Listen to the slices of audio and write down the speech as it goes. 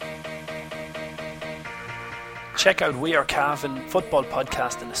Check out We Are Cavan football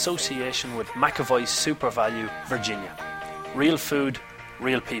podcast in association with McAvoy's Super Value, Virginia. Real food,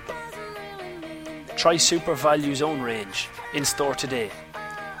 real people. Try Super Value's own range, in store today.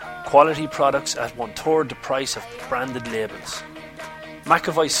 Quality products at 1/3 the price of branded labels.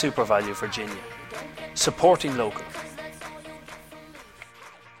 McAvoy's Super Value, Virginia. Supporting local.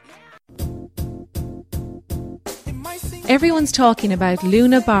 Everyone's talking about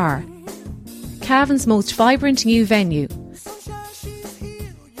Luna Bar, Cavan's most vibrant new venue.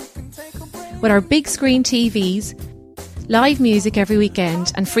 With our big screen TVs, live music every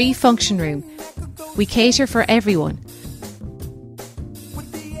weekend and free function room, we cater for everyone.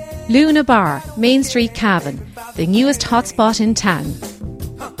 Luna Bar, Main Street, Cavan, the newest hotspot in town.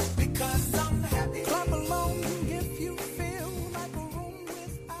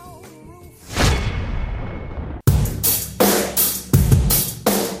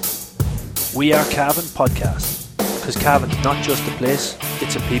 We Are Cavan podcast, because Cavan's not just a place,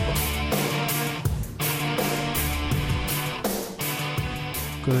 it's a people.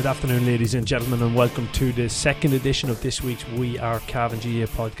 Good afternoon, ladies and gentlemen, and welcome to the second edition of this week's We Are Cavan GAA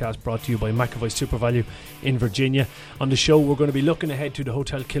podcast, brought to you by McAvoy Super Value in Virginia. On the show, we're going to be looking ahead to the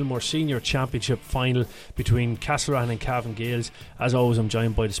Hotel Kilmore Senior Championship final between Castlereagh and Cavan Gaels. As always, I'm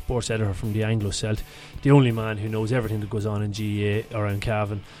joined by the sports editor from the Anglo-Celt, the only man who knows everything that goes on in GAA around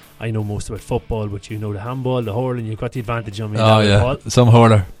Cavan. I know most about football, but you know the handball, the hurling. You've got the advantage on me. Oh, yeah, Paul. some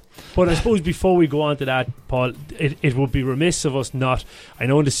hurler. But I suppose before we go on to that, Paul, it would be remiss of us not. I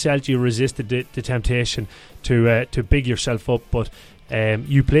know in the Celt you resisted the temptation to big yourself up, but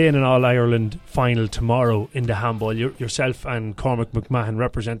you play in an All-Ireland final tomorrow in the handball. Yourself and Cormac McMahon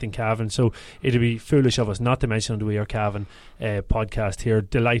representing Cavan, so it'd be foolish of us not to mention the We Are Cavan podcast here.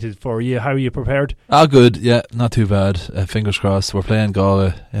 Delighted for you. How are you prepared? Good, yeah, not too bad. Fingers crossed. We're playing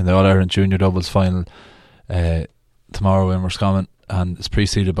Galway in the All-Ireland Junior Doubles final tomorrow in Roscommon, and it's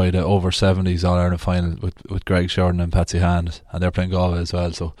preceded by the over 70s All-Ireland final with Greg Shorten and Patsy Hand, and they're playing Galway as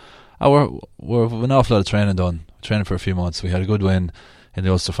well. So we're an awful lot of training done. Training for a few months. We had a good win in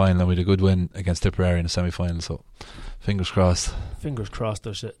the Ulster final, and we had a good win against Tipperary in the semi-final. So fingers crossed. Fingers crossed.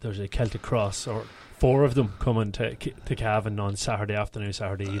 There's a Celtic Cross, or 4 of them, coming to Cavan on Saturday afternoon,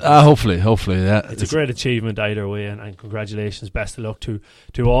 Saturday evening. Hopefully, yeah. It's a great achievement either way, and congratulations, best of luck to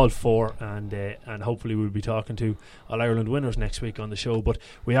all 4, and hopefully we'll be talking to All-Ireland winners next week on the show. But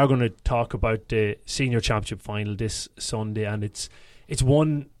we are going to talk about the Senior Championship final this Sunday, and it's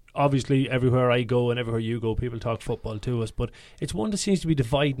one. Obviously, everywhere I go and everywhere you go, people talk football to us, but it's one that seems to be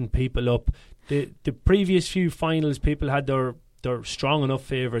dividing people up. The previous few finals, people had their strong enough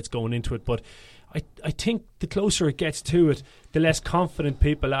favourites going into it, but I think the closer it gets to it, the less confident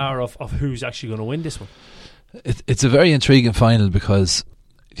people are of who's actually going to win this one. It's a very intriguing final because,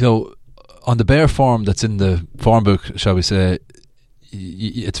 you know, on the bare form that's in the form book, shall we say,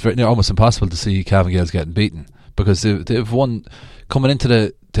 it's almost impossible to see Cavan Gaels getting beaten, because they've won coming into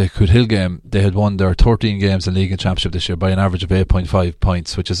the Cootehill game. They had won their 13 games in league and championship this year by an average of 8.5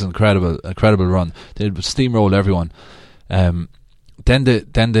 points, which is an incredible run. They steamrolled everyone. Then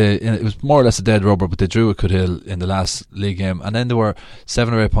it was more or less a dead rubber, but they drew at Cootehill in the last league game, and then they were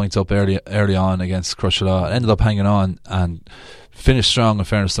 7 or 8 points up early on against Crushlaw, and ended up hanging on and finished strong. In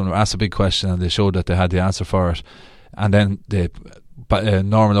fairness to them, they were asked a big question and they showed that they had the answer for it, and then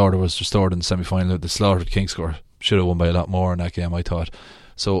normal order was restored in the semi-final. They slaughtered Kingscourt. Should have won by a lot more in that game, I thought.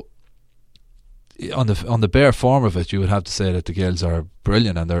 So on the bare form of it, you would have to say that the Gaels are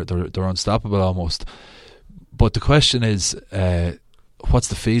brilliant and they're unstoppable almost. But the question is, what's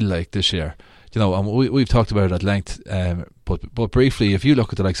the feel like this year? You know, and we've talked about it at length. But briefly, if you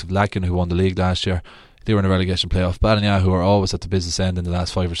look at the likes of Lacken, who won the league last year, they were in a relegation playoff. Ballinagh, who are always at the business end in the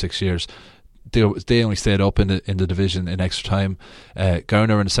last 5 or 6 years, they only stayed up in the division in extra time.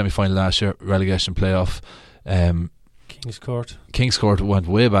 Gowner in the semi-final last year, relegation playoff. Kingscourt went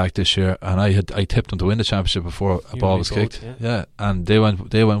way back this year, and I tipped them to win the championship before a ball was kicked. Yeah, and they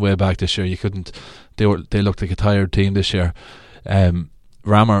went way back this year. They looked like a tired team this year.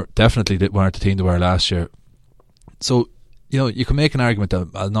 Rammer definitely weren't the team they were last year. So, you know, you can make an argument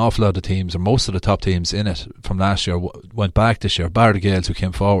that an awful lot of teams, or most of the top teams in it from last year, went back this year, bar the Gaels who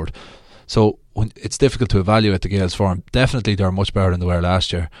came forward. So it's difficult to evaluate the Gaels' form. Definitely they're much better than they were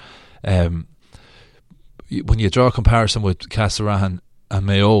last year. When you draw a comparison with Castlereagh and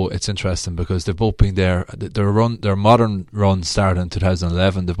Mayo, it's interesting because they've both been there. Their modern run started in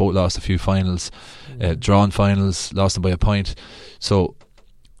 2011. They've both lost a few finals, drawn finals, lost them by a point. So,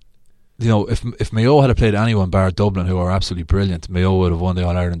 you know, if Mayo had played anyone bar Dublin, who are absolutely brilliant, Mayo would have won the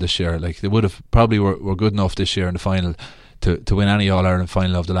All-Ireland this year. Like, they would have probably were good enough this year in the final to win any All-Ireland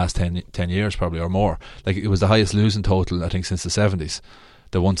final of the last 10 years probably, or more. Like, it was the highest losing total I think since the 70s.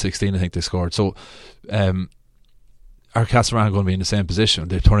 The 116 I think they scored. So are Castlerahan going to be in the same position?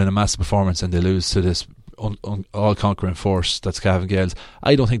 They turn in a massive performance and they lose to this all-conquering force that's Cavan Gaels.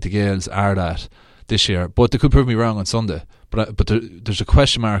 I don't think the Gaels are that this year, but they could prove me wrong on Sunday. But there's a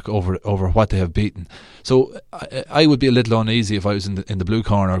question mark over what they have beaten. So I would be a little uneasy if I was in the blue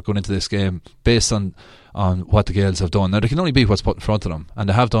corner going into this game based on what the Gaels have done. Now, they can only beat what's put in front of them, and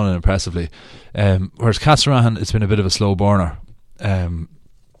they have done it impressively. Whereas Castlerahan, it's been a bit of a slow burner.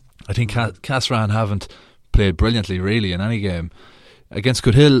 I think Castlerahan haven't played brilliantly really in any game. Against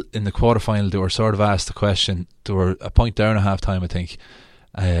Goodhill in the quarter-final, they were sort of asked the question. They were a point down at half-time, I think,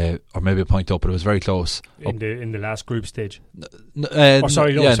 or maybe a point up, but it was very close. In the last group stage? In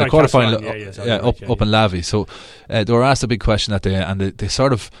the quarter-final, up in Lavey. So they were asked a big question that day, and they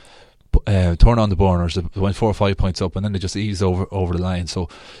sort of turned on the burners. They went 4 or 5 points up, and then they just eased over the line. So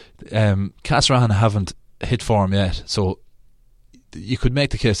Castlerahan haven't hit form yet, so you could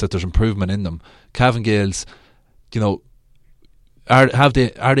make the case that there's improvement in them. Cavan Gaels, are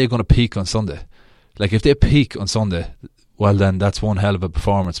they going to peak on Sunday? Like, if they peak on Sunday, well, then that's one hell of a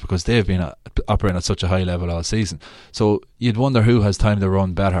performance, because they've been operating at such a high level all season. So you'd wonder who has time to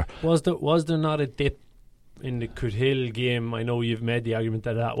run better. Was there not a dip in the Coothill game? I know you've made the argument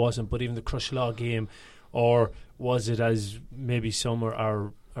that wasn't, but even the Crushlaw game, or was it, as maybe some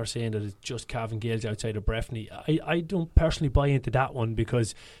are saying, that it's just Cavan Gaels outside of Breffni? I don't personally buy into that one,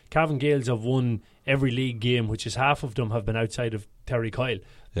 because Cavan Gaels have won every league game, which is half of them have been outside of Terry Kyle.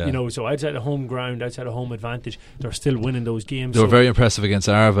 Yeah. So outside of home ground, outside of home advantage, they're still winning those games. They were very impressive against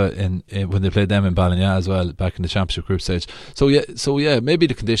Arva in when they played them in Ballina as well, back in the championship group stage. So maybe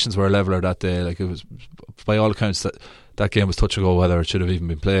the conditions were a leveler that day. Like, it was, by all accounts, that game was touch and go whether it should have even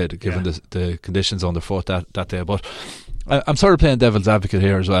been played, given the conditions on the foot that day. But I'm sort of playing devil's advocate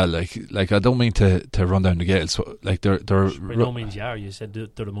here as well. Like I don't mean to run down the Gaels. Like, they're by no means you are. You said they're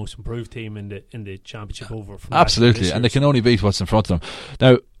the most improved team in the championship over. From absolutely, and they can only beat what's in front of them.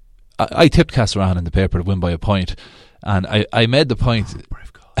 Now, I tipped Castlerahan in the paper to win by a point, and I made the point.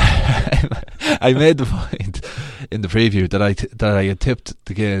 I made the point in the preview that I had tipped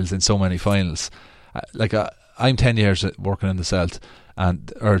the Gaels in so many finals. I'm 10 years working in the Celt,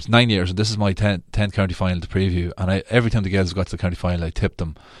 or 9 years, and this is my 10th county final to preview, and every time the Gaels got to the county final I tipped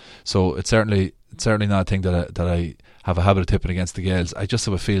them. So it's certainly not a thing that I have a habit of tipping against the Gaels. I just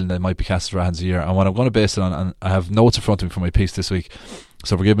have a feeling that it might be Castlerahan's year, and what I'm going to base it on, and I have notes in front of me for my piece this week,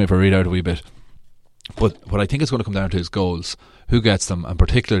 so forgive me if I read out a wee bit, but what I think it's going to come down to is goals, who gets them, and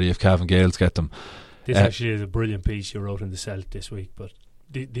particularly if Cavan Gaels get them. This actually is a brilliant piece you wrote in the Celt this week, but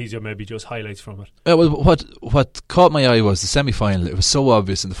these are maybe just highlights from it. Well, what caught my eye was the semi-final. It was so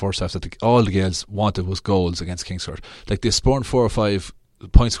obvious in the first half that all the Gaels wanted was goals against Kingscourt. Like, they spurned 4 or 5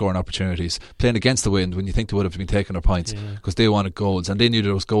 point scoring opportunities, playing against the wind when you think they would have been taking their points, because they wanted goals, and they knew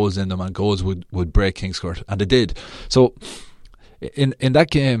there was goals in them, and goals would break Kingscourt, and they did. So in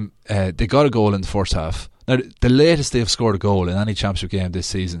that game, they got a goal in the first half. Now, the latest they've scored a goal in any championship game this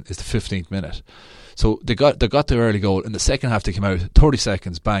season is the 15th minute. So they got their early goal. In the second half, they came out 30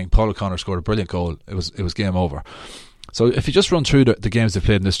 seconds, bang, Paul O'Connor scored a brilliant goal. It was game over. So if you just run through the games they've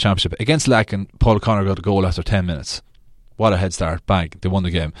played in this championship, against Lacken, Paul O'Connor got a goal after 10 minutes. What a head start, bang, they won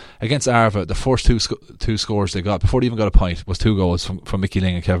the game. Against Arva, the first two scores they got before they even got a point was 2 goals from Mickey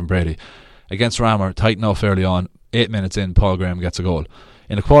Ling and Kevin Brady. Against Rammer, tight enough early on, 8 minutes in, Paul Graham gets a goal.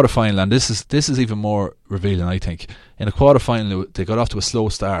 In a quarter-final, and this is even more revealing, I think. In a quarter-final, they got off to a slow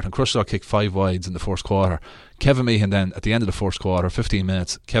start, and Crushlaw kicked 5 wides in the first quarter. Kevin Meehan then, at the end of the first quarter, 15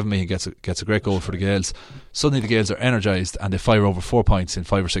 minutes, Kevin Meehan gets a great goal for the Gaels. Suddenly the Gaels are energised, and they fire over 4 points in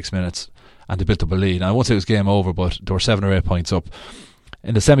 5 or 6 minutes, and they built up a lead. And I won't say it was game over, but they were 7 or 8 points up.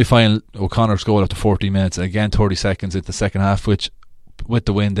 In the semi-final, O'Connor's goal after 14 minutes, and again 30 seconds into the second half, which, with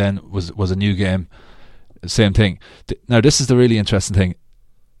the win then, was a new game. Same thing. Now, this is the really interesting thing.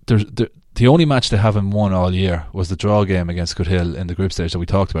 The only match they haven't won all year was the draw game against Goodhill in the group stage that we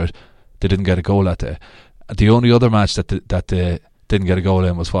talked about. They didn't get a goal that day. The only other match that they didn't get a goal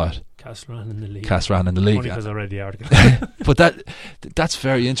in was what? Castlerahan in the league. Castlerahan in the league. Only because I read the article. But that's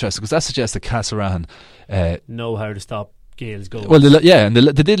very interesting, because that suggests that Castlerahan know how to stop Gaels' goals. Well,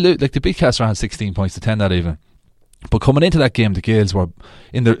 they did lose. Like, they beat Castlerahan 16 points to 10 that even. But coming into that game, the Gaels were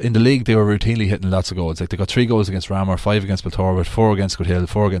in the league. They were routinely hitting lots of goals. Like, they got 3 goals against Rammer, 5 against Baltorwood, 4 against Goodhill,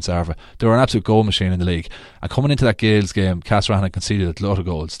 4 against Arva. They were an absolute goal machine in the league. And coming into that Gaels game, Castlerahan had conceded a lot of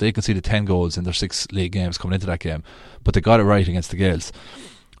goals. They conceded 10 goals in their 6 league games coming into that game, but they got it right against the Gaels.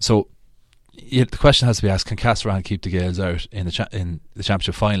 So the question has to be asked: can Castlerahan keep the Gaels out in the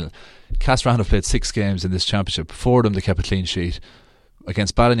championship final? Castlerahan have played 6 games in this championship. 4 of them they kept a clean sheet.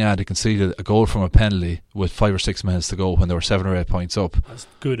 Against Ballina, they conceded a goal from a penalty with 5 or 6 minutes to go when they were 7 or 8 points up. As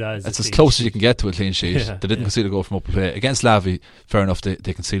good as it's as close as you can get to a clean sheet. They didn't concede a goal from open play. Against Lavey, fair enough, they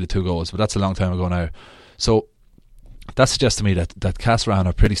conceded 2 goals, but that's a long time ago now. So that suggests to me that Castlerahan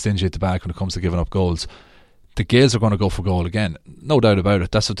are pretty stingy at the back when it comes to giving up goals. The Gaels are going to go for goal again, no doubt about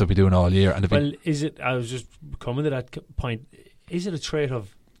it. That's what they'll be doing all year. And is it? I was just coming to that point. Is it a trait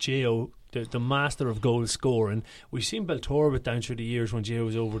of Gio, the master of goal scoring? We've seen Belturbet down through the years when Gio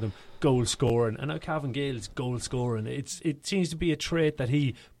was over them, goal scoring, and now Cavan Gale's goal scoring. It seems to be a trait that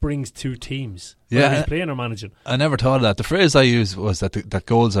he brings to teams. Whether he's playing or managing. I never thought of that. The phrase I used was that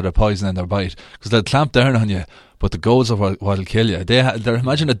goals are the poison in their bite, because they'll clamp down on you, but the goals are what'll kill you. They're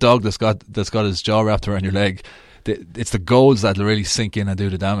imagine a dog that's got his jaw wrapped around your leg. It's the goals that'll really sink in and do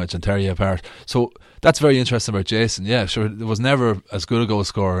the damage and tear you apart. So that's very interesting about Jason. Yeah, sure, there was never as good a goal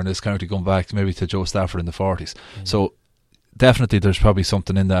scorer in this county going back maybe to Joe Stafford in the 40s. So definitely there's probably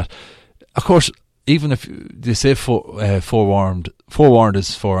something in that. Of course, even if they say forewarned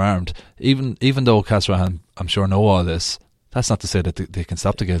is forearmed, even though Castlerahan, I'm sure, know all this, that's not to say that they can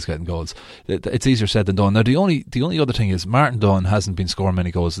stop the Gaels getting goals. It's easier said than done. Now the only other thing is Martin Dunn hasn't been scoring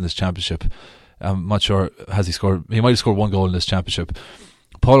many goals in this championship. I'm not sure, has he scored? He might have scored 1 goal in this championship.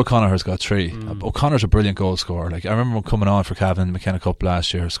 Paul O'Connor has got 3. O'Connor's a brilliant goal scorer. Like, I remember him coming on for Cavan in the McKenna Cup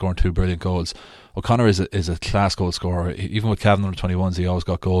last year, scoring 2 brilliant goals. O'Connor is a class goal scorer. Even with Cavan under 21s, he always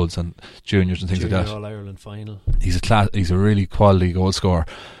got goals and juniors and things like that. All Ireland final. He's a really quality goal scorer.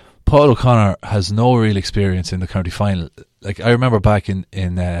 Paul O'Connor has no real experience in the county final. Like, I remember back in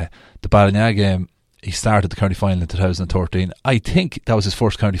the Ballina game, he started the county final in 2013. I think that was his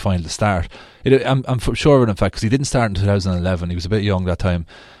first county final to start. I'm sure of it, in fact, because he didn't start in 2011. He was a bit young that time,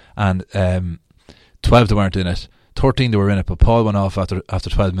 and 12 they weren't in it. 13 they were in it, but Paul went off after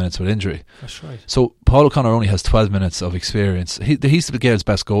 12 minutes with injury. That's right. So Paul O'Connor only has 12 minutes of experience. He's the Gaels'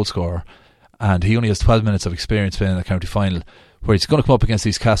 best goal scorer, and he only has 12 minutes of experience playing in the county final, where he's going to come up against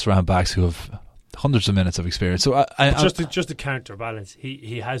these Castlerahan backs who have hundreds of minutes of experience. So just to counterbalance,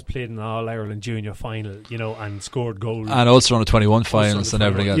 he has played in the All Ireland Junior final, and scored goals, and also on the 21 finals and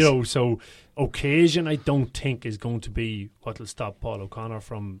everything else. So occasion, I don't think, is going to be what will stop Paul O'Connor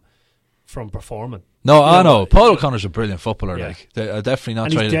from performing. No, I know Paul O'Connor's a brilliant footballer. Yeah. Like, they're definitely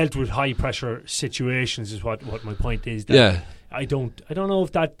not. And he's dealt with high pressure situations. Is what my point is. That I don't know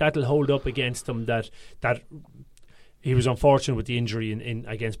if that'll hold up against him. That he was unfortunate with the injury in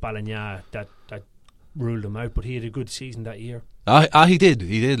against Ballina that ruled him out, but he had a good season that year. He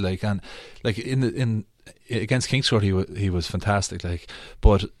did. Like, and like in against Kingscourt, he was fantastic. Like,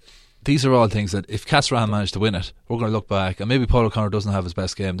 but these are all things that if Castlerahan managed to win it, we're going to look back, and maybe Paul O'Connor doesn't have his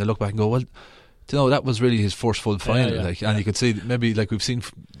best game. They look back and go, well, that was really his first full final. Yeah. Like, and you can see maybe, like, we've seen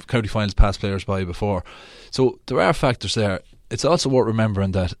county finals pass players by before. So there are factors there. It's also worth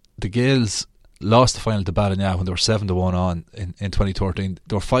remembering that the Gaels lost the final to Ballina when they were 7-1 on in 2013.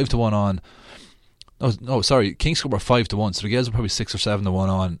 They were 5-1 on. No, sorry, Kingscourt were 5-1, so the Gaels were probably 6 or 7-1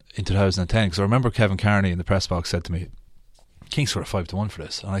 on in 2010. Because I remember Kevin Carney in the press box said to me, Kingscourt are 5-1 for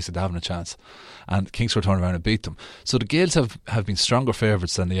this, and I said they haven't a chance, and Kingscourt turned around and beat them. So the Gaels have been stronger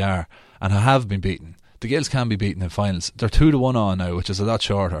favourites than they are, and have been beaten. The Gaels can be beaten in finals. They're 2-1 on now, which is a lot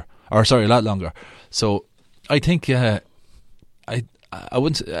a lot longer. So I think I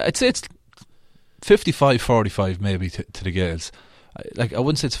wouldn't. I'd say it's 55-45 maybe to the Gaels. I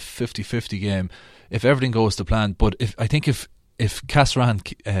wouldn't say it's a 50-50 game if everything goes to plan. But if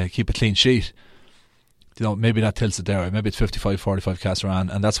Castlerahan keep a clean sheet, maybe that tilts it there. Maybe it's 55-45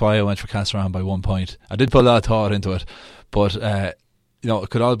 Castlerahan, and that's why I went for Castlerahan by 1 point. I did put a lot of thought into it, but it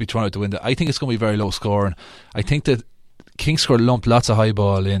could all be thrown out the window. I think it's going to be very low scoring. I think that Kingscourt lumped lots of high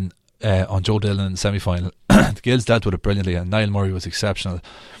ball in on Joe Dillon in the semi-final. The Gaels dealt with it brilliantly, and Niall Murray was exceptional.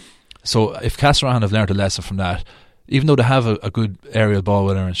 So if Castlerahan have learned a lesson from that, even though they have a good aerial ball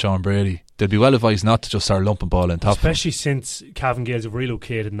winner in Sean Brady, they'd be well advised not to just start lumping ball in top. Especially since Cavan Gales have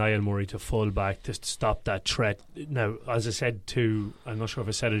relocated Niall Murray to full back to stop that threat. Now, as I said I'm not sure if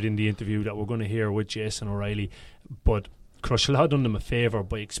I said it in the interview that we're going to hear with Jason O'Reilly, but Crutchlow done them a favour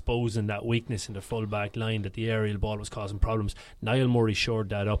by exposing that weakness in the full back line, that the aerial ball was causing problems. Niall Murray shored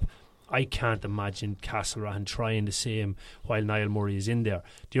that up. I can't imagine Castlerahan trying the same while Niall Murray is in there.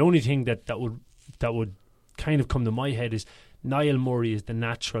 The only thing that would kind of come to my head is Niall Murray is the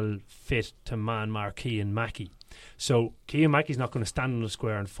natural fit to man Marquis and Mackey. So Cian Mackey's not going to stand on the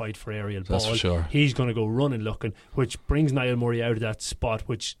square and fight for aerial ball. That's for sure. He's going to go running looking, which brings Niall Murray out of that spot,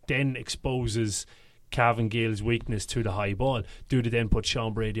 which then exposes Cavan Gale's weakness to the high ball? Do they then put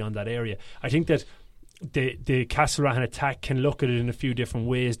Sean Brady on that area? I think that the Castlerahan attack can look at it in a few different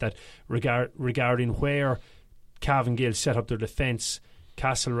ways, that regarding where Cavan Gale set up their defence,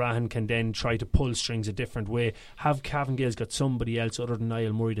 Castlerahan can then try to pull strings a different way. Have Cavan Gale's got somebody else other than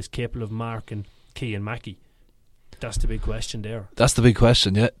Niall Murray that's capable of marking Cian Mackey? That's the big question there. That's the big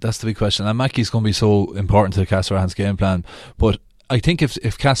question, yeah. That's the big question. And Mackey's going to be so important to Castlerahan's game plan. But I think if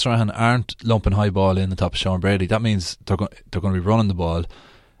Castlerahan aren't lumping high ball in the top of Sean Brady, that means they're going to be running the ball.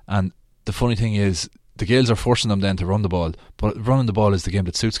 And the funny thing is, the Gales are forcing them then to run the ball, but running the ball is the game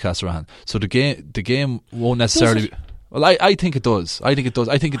that suits Castlerahan. So the game won't necessarily. Well, I think it does. I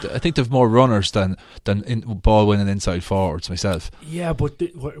think they've more runners than ball winning inside forwards myself. Yeah, but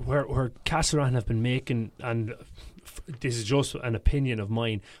where Castlerahan have been making, and this is just an opinion of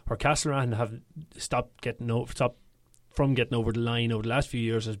mine, where Castlerahan have stopped from getting over the line over the last few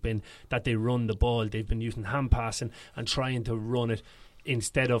years has been that they run the ball. They've been using hand passing and trying to run it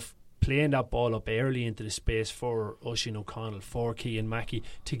instead of playing that ball up early into the space for Oisin O'Connell, for Cian Mackey,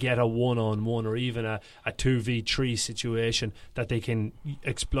 to get a 1-on-1 or even a 2v3 situation that they can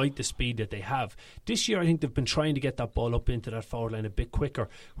exploit the speed that they have. This year I think they've been trying to get that ball up into that forward line a bit quicker,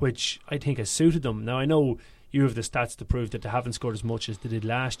 which I think has suited them. Now I know you have the stats to prove that they haven't scored as much as they did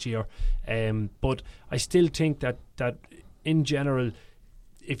last year, but I still think that in general,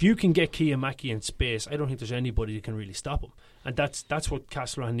 if you can get Cian Mackey in space, I don't think there's anybody that can really stop him. And that's what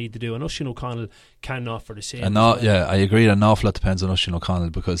Castlerahan need to do. And Oisin O'Connell can offer the same. Yeah, I agree. An awful lot depends on Oisin O'Connell,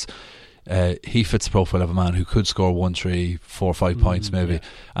 because he fits the profile of a man who could score 1, 3, 4, 5 points maybe. Yeah.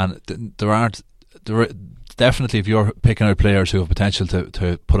 And there definitely, if you're picking out players who have potential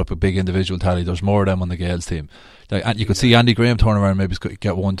to put up a big individual tally, there's more of them on the Gales team. And you could see Andy Graham turn around, maybe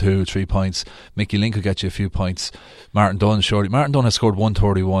get 1, 2, 3 points. Mickey Lynn could get you a few points. Martin Dunn has scored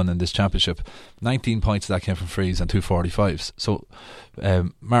 131 in this championship. 19 points of that came from frees and 2 45s. So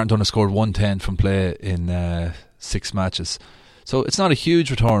Martin Dunn has scored 110 from play in 6 matches. So it's not a huge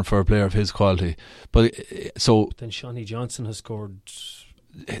return for a player of his quality. But then Shawnee Johnson has scored.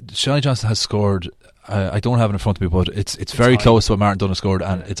 I don't have it in front of me, but it's very high. Close to what Martin Dunn has scored,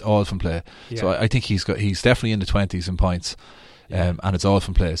 and it's all from play. Yeah. So I think he's definitely in the 20s in points, and it's all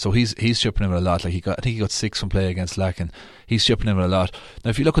from play. So he's chipping in with a lot. Like I think he got 6 from play against Lacken. He's chipping in with a lot.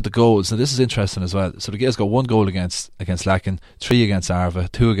 Now if you look at the goals, now this is interesting as well. So the Gales got 1 goal against Lacken, 3 against Arva,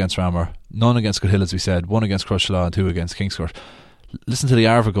 2 against Rammer, none against Coothill, as we said, 1 against Crushlaw and 2 against Kingscourt. Listen to the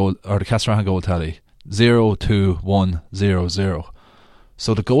Arva goal, or the Castlerahan goal tally: 0, 2, 1, 0, 0.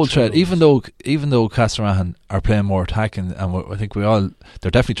 So the goal threat, even though Castlerahan are playing more attacking, and I think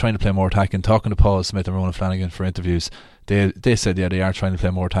they're definitely trying to play more attacking. Talking to Paul Smith and Ronan Flanagan for interviews, they said they are trying to play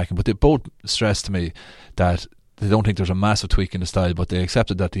more attacking, but they both stressed to me that they don't think there's a massive tweak in the style, but they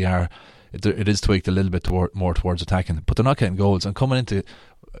accepted that it is tweaked a little bit more towards attacking, but they're not getting goals. And coming into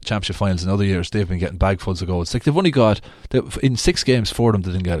championship finals in other years, they've been getting bagfuls of goals. Like they've only got in 6 games, 4 of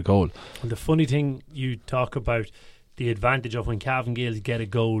them didn't get a goal. And the funny thing, you talk about the advantage of when Cavan Gales get a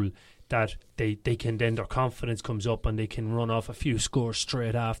goal, that they can then, their confidence comes up and they can run off a few scores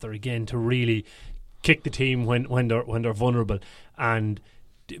straight after again to really kick the team when they're vulnerable. And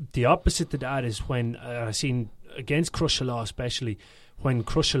the opposite to that is when I seen against Crushlaw, especially when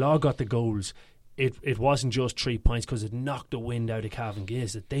Crushlaw got the goals, it wasn't just 3 points, because it knocked the wind out of Cavan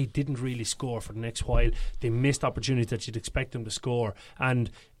Gales, that they didn't really score for the next while. They missed opportunities that you'd expect them to score.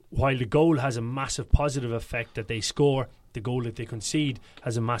 And while the goal has a massive positive effect that they score, the goal that they concede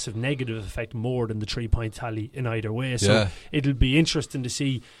has a massive negative effect, more than the 3-point tally in either way. So it'll be interesting to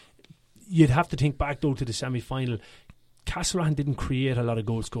see. You'd have to think back though to the semi-final. Castlerahan didn't create a lot of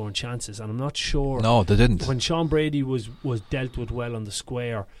goal scoring chances, and I'm not sure. No, they didn't. When Sean Brady was dealt with well on the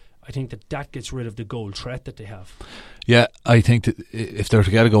square, I think that gets rid of the goal threat that they have. Yeah, I think that if they're to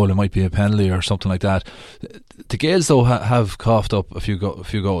get a goal, it might be a penalty or something like that. The Gales though have coughed up a few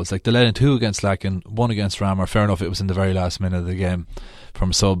goals. Like they let in 2 against Lacken, 1 against Rammer. Fair enough, it was in the very last minute of the game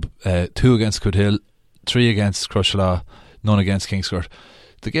from sub. 2 against Coothill, 3 against Crushlaw, none against Kingscourt.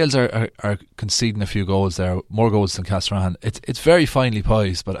 The Gales are conceding a few goals there, more goals than Castlerahan. It's very finely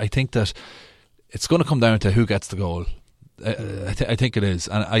poised, but I think that it's going to come down to who gets the goal. I think it is,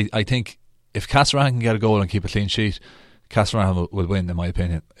 and I think if Castlerahan can get a goal and keep a clean sheet, Castlerahan will win, in my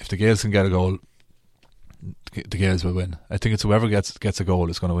opinion. If the Gales can get a goal, the Gales will win. I think it's whoever gets a goal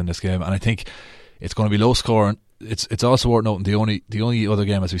is going to win this game, and I think it's going to be low scoring. It's also worth noting the only other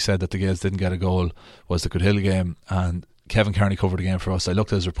game, as we said, that the Gales didn't get a goal was the Coothill game, and Kevin Kearney covered the game for us. I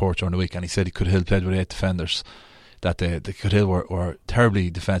looked at his report during the week, and he said Coothill played with 8 defenders that day. The Coothill were terribly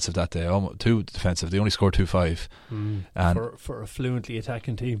defensive that day, almost too defensive. They only scored 2-5. And for a fluently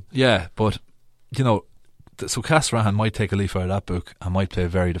attacking team. Yeah, but so Castlerahan might take a leaf out of that book and might play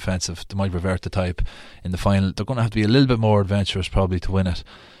very defensive. They might revert the type in the final. They're going to have to be a little bit more adventurous probably to win it.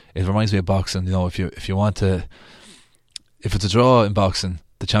 It reminds me of boxing. If you want to, if it's a draw in boxing,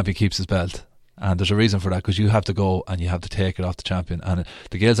 the champion keeps his belt, and there's a reason for that, because you have to go and you have to take it off the champion. And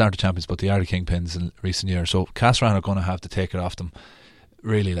the Gaels aren't the champions, but they are the kingpins in recent years. So Castlerahan are going to have to take it off them.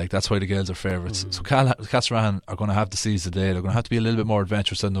 Really, that's why the Gaels are favourites. So Castlerahan are going to have to seize the day. They're going to have to be a little bit more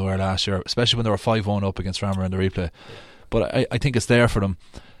adventurous than they were last year, especially when they were 5-1 up against Ramor in the replay. But I think it's there for them,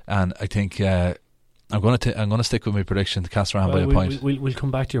 and I think I'm going to stick with my prediction, Castlerahan by a point. We'll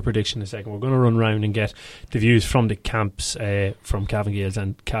come back to your prediction in a second. We're going to run round and get the views from the camps from Cavan Gaels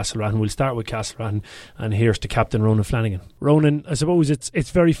and Castlerahan. We'll start with Castlerahan, and here's to Captain Ronan Flanagan. Ronan, I suppose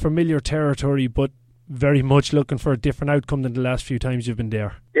it's very familiar territory, but very much looking for a different outcome than the last few times you've been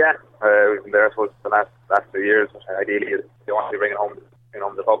there. Yeah, we've been there, I suppose, the last 2 years. Ideally, they want to be bringing home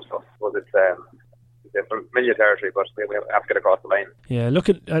the pub stuff. So it's familiar territory, but we have to get across the line. Yeah, look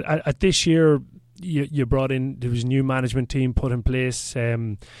at this year. You brought in, there was a new management team put in place.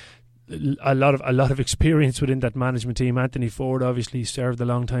 A lot of experience within that management team. Anthony Ford obviously served a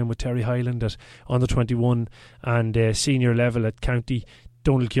long time with Terry Hyland at under 21 and senior level at County.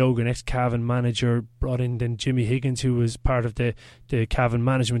 Donald Kyogan, ex-Cavan manager, brought in then Jimmy Higgins, who was part of the Cavan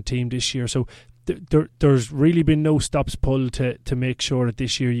management team this year. So there's really been no stops pulled to make sure that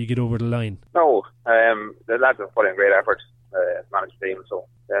this year you get over the line. No, the lads have put in great effort to manage the team, so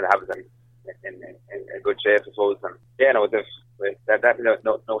they'll have them in good shape, I suppose. And there's definitely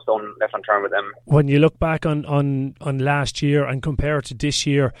no stone left unturned with them. When you look back on last year and compare it to this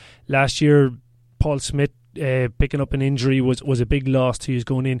year, last year Paul Smith picking up an injury was a big loss to you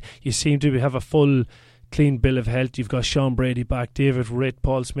going in. You seem to have a full clean bill of health. You've got Sean Brady back, David Ritt,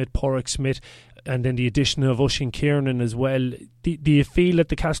 Paul Smith, Porrick Smith, and then the addition of Oisin Kiernan as well. Do you feel that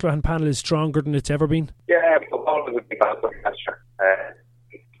the Castlerahan panel is stronger than it's ever been? Yeah, Paul was a big fan last year.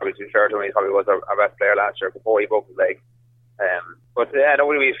 Probably too fair to him, he probably was our best player last year before he broke his leg. I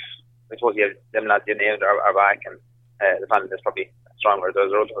suppose them lads you named are back, and the panel is probably stronger as a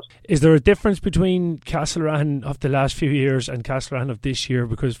result of it. Is there a difference between Castlerahan of the last few years and Castlerahan of this year?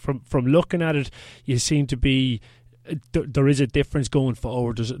 Because from looking at it, you seem to be there is a difference going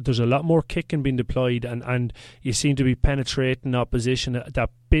forward. There's a lot more kicking being deployed, and you seem to be penetrating opposition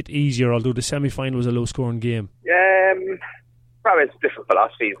that bit easier, although the semi-final was a low-scoring game. Probably it's different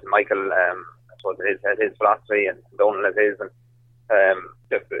philosophies. Michael, I suppose, has his philosophy, and Donald has his, and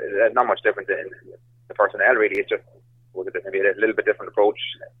there's not much difference in the personnel, really. It's just maybe a little bit different approach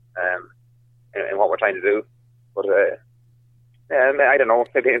in what we're trying to do. But I don't know.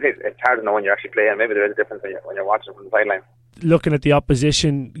 It's hard to know when you're actually playing. Maybe there is a difference when you're watching from the sideline. Looking at the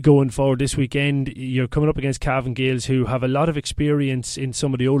opposition going forward this weekend, you're coming up against Cavan Gaels, who have a lot of experience in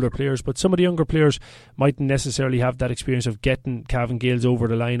some of the older players, but some of the younger players mightn't necessarily have that experience of getting Cavan Gaels over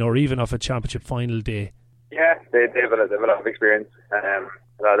the line or even off a championship final day. Yeah, they have a lot of experience. A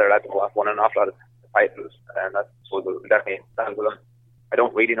lot of their lads have won an awful lot of titles, and that's what will definitely stand with them. I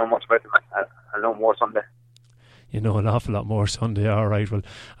don't really know much about them. I know more Sunday. You know an awful lot more Sunday. All right. Well,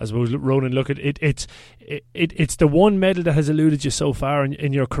 I suppose, Ronan, look, it's the one medal that has eluded you so far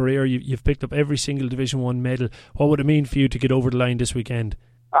in your career. You've picked up every single Division 1 medal. What would it mean for you to get over the line this weekend?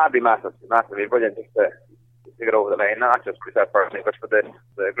 It'd be massive. It'd be brilliant just to get over the line. Not just for myself personally, but for the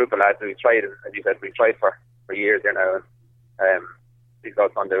group of lads that we've tried. As you said, we've tried for years here now, and these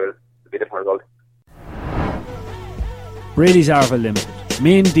guys Sunday will be a different result. Brady's Arva Limited,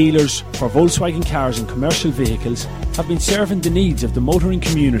 main dealers for Volkswagen cars and commercial vehicles, have been serving the needs of the motoring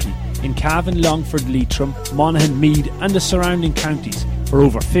community in Cavan, Longford, Leitrim, Monaghan, Meath and the surrounding counties for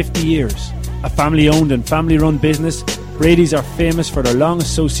over 50 years. A family owned and family run business, Brady's are famous for their long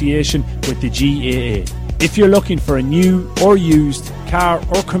association with the GAA. If you're looking for a new or used car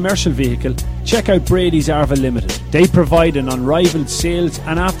or commercial vehicle, check out Brady's Arva Limited. They provide an unrivaled sales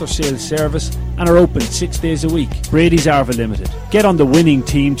and after-sales service and are open 6 days a week. Brady's Arva Limited. Get on the winning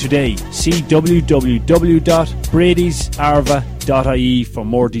team today. See www.bradysarva.ie for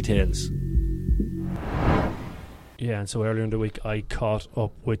more details. Yeah, and so earlier in the week I caught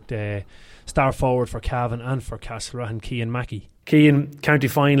up with star forward for Cavan and for Castlerahan, Cian Mackey. Cian, county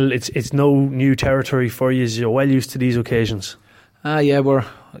final, it's no new territory for you. You're well used to these occasions.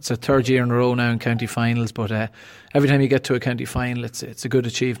 It's a third year in a row now in county finals, but every time you get to a county final, it's a good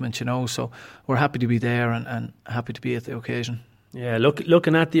achievement, So we're happy to be there and happy to be at the occasion. Yeah,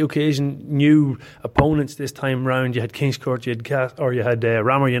 looking at the occasion, new opponents this time round. You had Kingscourt, you had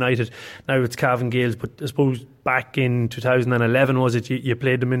Ramor United. Now it's Cavan Gaels, but I suppose back in 2011 was it? You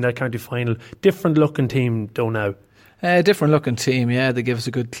played them in that county final. Different looking team though now. Different looking team, yeah. They gave us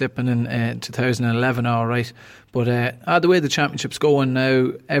a good clipping in 2011, all right. But the way the championship's going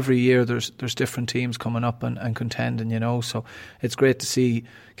now, every year there's different teams coming up and contending, you know. So it's great to see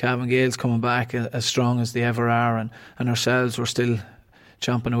Cavan Gaels coming back as strong as they ever are, and ourselves, we're still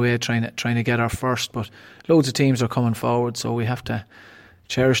chomping away trying to get our first. But loads of teams are coming forward, so we have to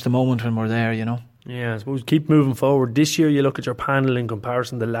cherish the moment when we're there, you know. Yeah, I suppose keep moving forward. This year you look at your panel in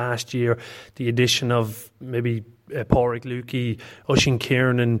comparison to last year, the addition of maybe Pádraig Lukey, Oisín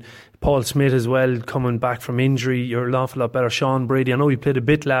Kiernan, Paul Smith as well coming back from injury. You're an awful lot better. Sean Brady, I know he played a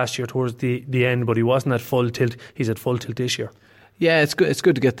bit last year towards the end, but he wasn't at full tilt. He's at full tilt this year. Yeah, it's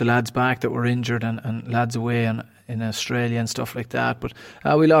good to get the lads back that were injured and lads away in Australia and stuff like that. But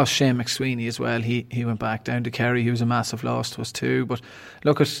we lost Shane McSweeney as well. He went back down to Kerry. He was a massive loss to us too. But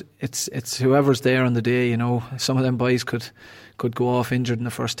look, it's whoever's there on the day. You know, some of them boys could go off injured in the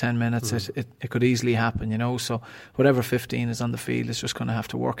first 10 minutes. It could easily happen. You know, so whatever 15 is on the field is just going to have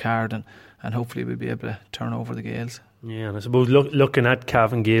to work hard and hopefully we'll be able to turn over the Gaels. Yeah, and I suppose looking at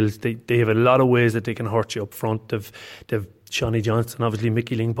Cavan Gaels, they have a lot of ways that they can hurt you up front. They've Shawnee Johnston, obviously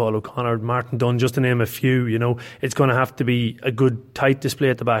Mickey Ling, Paul O'Connor, Martin Dunn, just to name a few. You know, it's going to have to be a good tight display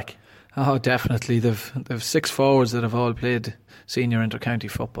at the back. Oh, definitely. They've 6 forwards that have all played senior inter-county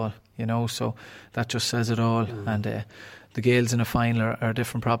football. You know, so that just says it all. And the Gaels in a final are a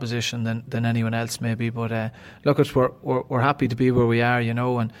different proposition than anyone else maybe. But look, we're happy to be where we are. You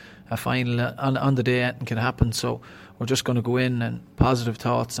know, and a final on the day anything can happen. So we're just going to go in and positive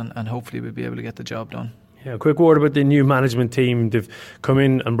thoughts and hopefully we'll be able to get the job done. Yeah, a quick word about the new management team. They've come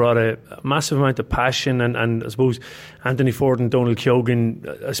in and brought a massive amount of passion and I suppose Anthony Ford and Donald Keoghan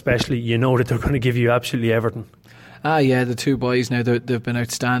especially, you know that they're going to give you absolutely everything. Yeah, the 2 boys now, they've been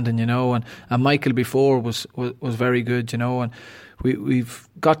outstanding, you know, and Michael before was very good, you know, and we've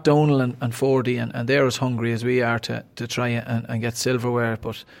got Donal and Fordy and they're as hungry as we are to try and get silverware,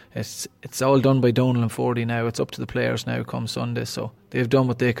 but it's all done by Donal and Fordy now. It's up to the players now come Sunday, so they've done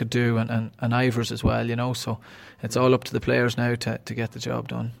what they could do and Ivers as well, you know, so it's all up to the players now to get the job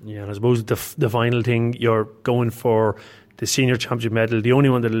done. Yeah, and I suppose the final thing, you're going for the senior championship medal, the only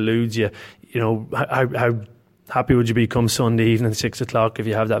one that eludes you. You know, how happy would you be come Sunday evening 6 o'clock if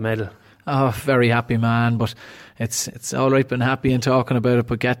you have that medal? Oh, very happy, man. But it's all right being happy and talking about it,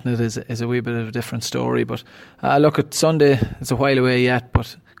 but getting it is a wee bit of a different story. But look, at Sunday, it's a while away yet,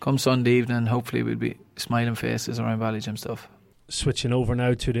 but come Sunday evening, hopefully we'll be smiling faces around Ballygym stuff. Switching over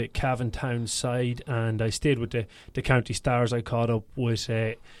now to the Cavan Town side, and I stayed with the County Stars. I caught up with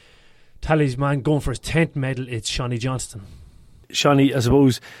Tally's man going for his 10th medal. It's Shawnee Johnston. Shawnee, I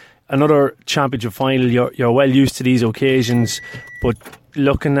suppose another championship final. You're well used to these occasions, but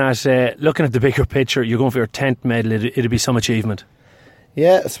looking at the bigger picture, you're going for your 10th medal. It'd be some achievement.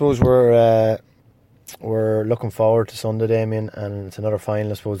 Yeah, I suppose we're looking forward to Sunday, Damien, and it's another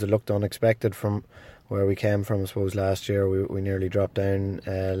final. I suppose it looked unexpected from where we came from. I suppose last year we nearly dropped down,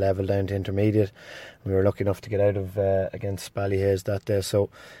 level down to intermediate. We were lucky enough to get out of against Ballyhaise that day. So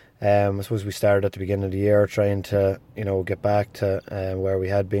I suppose we started at the beginning of the year trying to, you know, get back to where we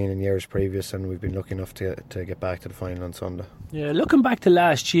had been in years previous, and we've been lucky enough to get back to the final on Sunday. Yeah, looking back to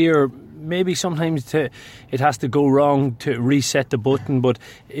last year, maybe sometimes it has to go wrong to reset the button, but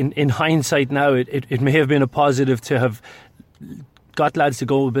in hindsight now, it may have been a positive to have got lads to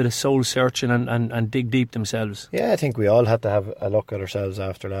go a bit of soul searching and dig deep themselves. Yeah, I think we all had to have a look at ourselves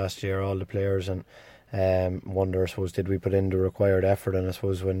after last year, all the players, and wonder, I suppose, did we put in the required effort? And I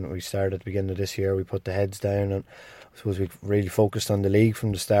suppose when we started at the beginning of this year, we put the heads down, and I suppose we really focused on the league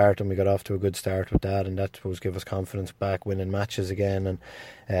from the start, and we got off to a good start with that, and that, I suppose, gave us confidence back, winning matches again,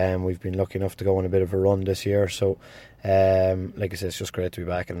 and we've been lucky enough to go on a bit of a run this year. So like I said, it's just great to be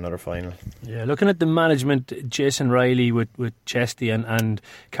back in another final. Yeah, looking at the management, Jason Riley with Chesty and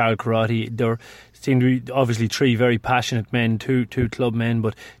Carl Karate, there seem to be obviously 3 very passionate men, two club men,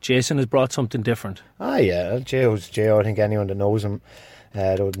 but Jason has brought something different. Yeah, J.O.'s J.O. I think anyone that knows him,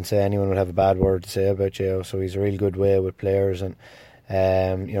 I wouldn't say anyone would have a bad word to say about J.O. So he's a real good way with players, and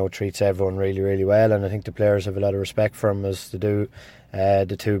you know, treats everyone really, really well, and I think the players have a lot of respect for him, as they do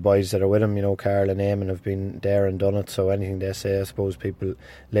the 2 boys that are with him. You know, Carl and Eamon have been there and done it, so anything they say, I suppose people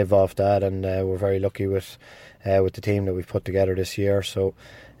live off that, and we're very lucky with the team that we've put together this year. So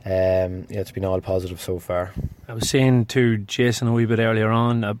yeah, it's been all positive so far. I was saying to Jason a wee bit earlier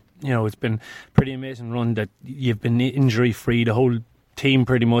on, you know, it's been a pretty amazing run that you've been injury free. The whole team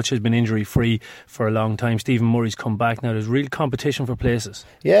pretty much has been injury free for a long time. Stephen Murray's come back now. There's real competition for places.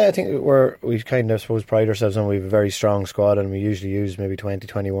 Yeah, I think we kind of, I suppose, pride ourselves on we have a very strong squad, and we usually use maybe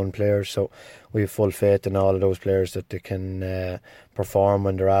 20-21 players, so we have full faith in all of those players that they can perform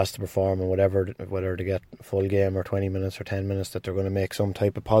when they're asked to perform, and whether they get a full game or 20 minutes or 10 minutes, that they're going to make some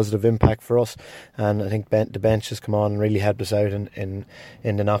type of positive impact for us. And I think the bench has come on and really helped us out in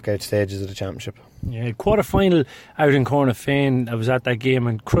the knockout stages of the championship. Yeah, quarter-final out in Cornafane. I was at that game,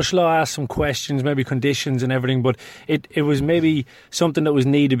 and Crutchlow asked some questions, maybe conditions and everything, but it was maybe something that was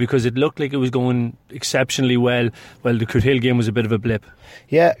needed, because it looked like it was going exceptionally well. Well, the Cootehill game was a bit of a blip.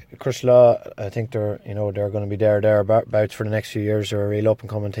 Yeah, Crutchlow, I think they're going to be thereabouts for the next few years. They're a real up and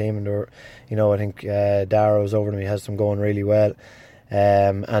coming team, and I think Dara was over them. He has them going really well.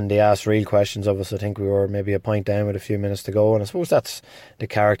 And they asked real questions of us. I think we were maybe a point down with a few minutes to go, and I suppose that's the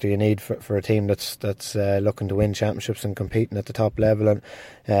character you need for a team that's looking to win championships and competing at the top level. And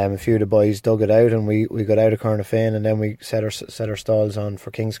a few of the boys dug it out, and we got out of Cornafane, and then we set our stalls on for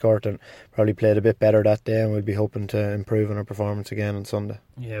Kingscourt and probably played a bit better that day, and we'll be hoping to improve on our performance again on Sunday.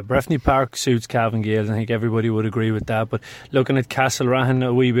 Yeah, Breffni Park suits Cavan Gaels. I think everybody would agree with that. But looking at Castlerahan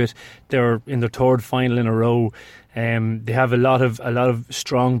a wee bit, they're in their third final in a row. They have a lot of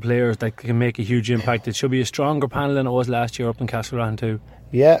strong players that can make a huge impact. It should be a stronger panel than it was last year up in Castlerahan too.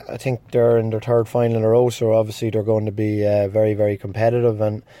 Yeah, I think they're in their third final in a row, so obviously they're going to be very, very competitive,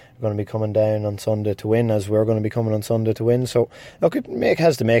 and they're going to be coming down on Sunday to win, as we're going to be coming on Sunday to win. So look, it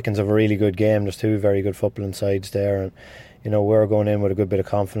has the makings of a really good game. There's two very good footballing sides there, and we're going in with a good bit of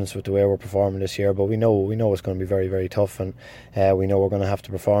confidence with the way we're performing this year, but we know it's going to be very, very tough, and we know we're going to have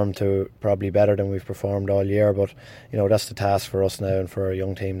to perform to probably better than we've performed all year. But that's the task for us now and for our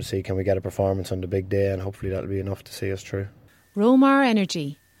young team, to see can we get a performance on the big day, and hopefully that'll be enough to see us through. Romar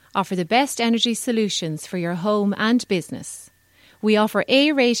Energy offer the best energy solutions for your home and business. We offer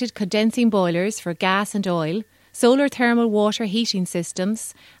A-rated condensing boilers for gas and oil, solar thermal water heating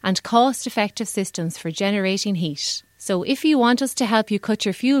systems, and cost-effective systems for generating heat. So if you want us to help you cut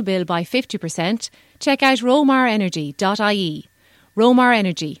your fuel bill by 50%, check out romarenergy.ie. Romar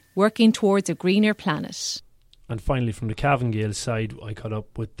Energy, working towards a greener planet. And finally, from the Cavan Gaels side, I caught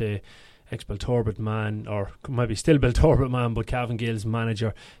up with the ex-Belturbet man, or maybe still Belturbet man, but Cavan Gaels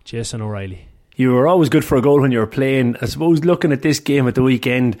manager Jason O'Reilly. You were always good for a goal when you were playing. I suppose looking at this game at the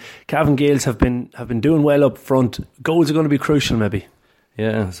weekend, Cavan Gaels have been doing well up front. Goals are going to be crucial, maybe.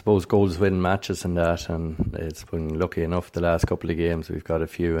 Yeah, I suppose goals win matches and that, and it's been lucky enough the last couple of games we've got a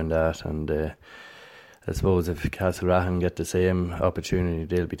few and that, and I suppose if Castlerahan get the same opportunity,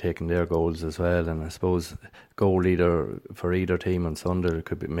 they'll be taking their goals as well, and I suppose goal leader for either team on Sunday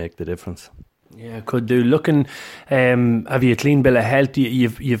could make the difference. Yeah, could do. Looking, have you a clean bill of health?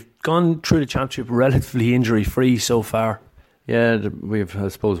 You've gone through the championship relatively injury free so far. Yeah, we've, I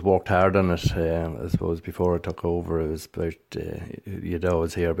suppose, worked hard on it. I suppose before I took over, it was about, you'd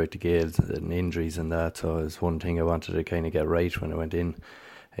always hear about the Gaels and injuries and that, so it's one thing I wanted to kind of get right when I went in,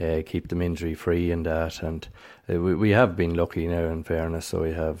 keep them injury free and that, and we have been lucky now, in fairness, so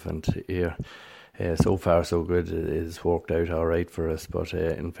we have, and here, so far so good. It's worked out all right for us, but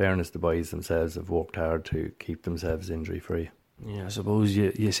in fairness, the boys themselves have worked hard to keep themselves injury free. Yeah, I suppose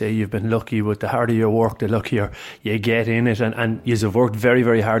you say you've been lucky, but the harder you work, the luckier you get in it, and you have worked very,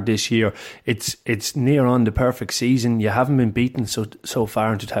 very hard this year. It's near on the perfect season. You haven't been beaten so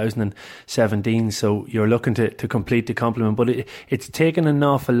far in 2017, so you're looking to complete the complement, but it's taken an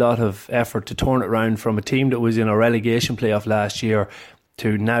awful lot of effort to turn it around from a team that was in a relegation playoff last year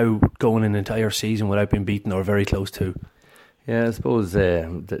to now going an entire season without being beaten or very close to. Yeah, I suppose they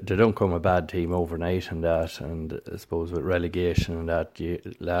don't come a bad team overnight and that, and I suppose with relegation and that,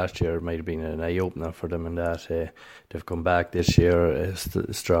 last year might have been an eye-opener for them and that. They've come back this year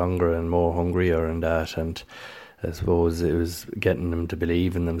stronger and more hungrier and that, and I suppose it was getting them to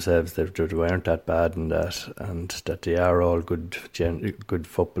believe in themselves that they weren't that bad and that they are all good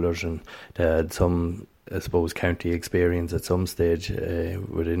footballers, and they had some, I suppose, county experience at some stage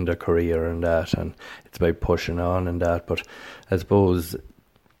within their career and that, and it's about pushing on and that. But I suppose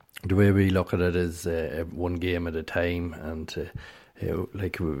the way we look at it is one game at a time, and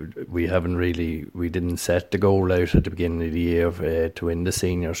like we didn't set the goal out at the beginning of the year to win the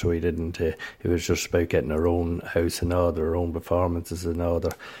senior, so we didn't. It was just about getting our own house in order, our own performances in order,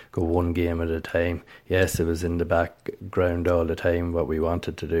 go one game at a time. Yes, it was in the background all the time what we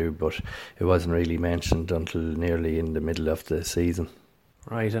wanted to do, but it wasn't really mentioned until nearly in the middle of the season.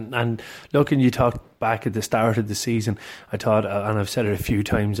 Right, and looking, you talked back at the start of the season, I thought, and I've said it a few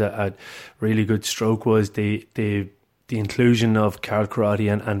times, a really good stroke was the inclusion of Carl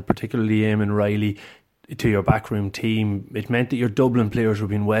Karate and particularly Eamon Riley to your backroom team. It meant that your Dublin players were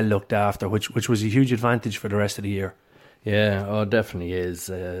being well looked after, which was a huge advantage for the rest of the year. Yeah, it definitely is.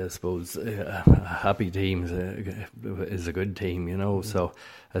 I suppose a happy team is a good team, so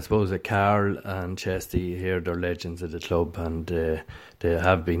I suppose that Carl and Chesty here, they're legends of the club, and they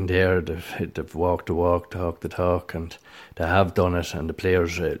have been there. They've walked the walk, talked the talk, and they have done it. And the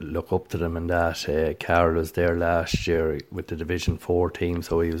players look up to them. And that Carl was there last year with the Division 4 team,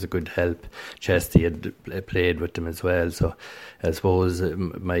 so he was a good help. Chesty had played with them as well. So I suppose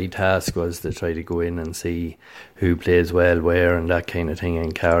my task was to try to go in and see who plays well where and that kind of thing.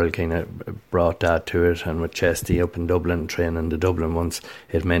 And Carl kind of brought that to it. And with Chesty up in Dublin, training the Dublin ones,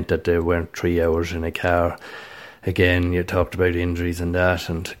 it meant that they weren't 3 hours in a car. Again, you talked about injuries and that,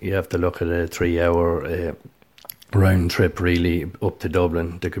 and you have to look at a 3-hour round trip really up to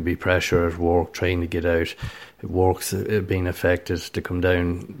Dublin. There could be pressure at work trying to get out. Work's being affected to come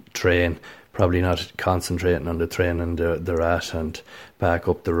down, train, probably not concentrating on the training they're at, and back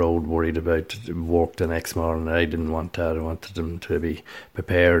up the road worried about work the next morning. I didn't want that. I wanted them to be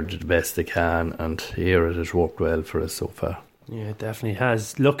prepared the best they can, and here it has worked well for us so far. Yeah, it definitely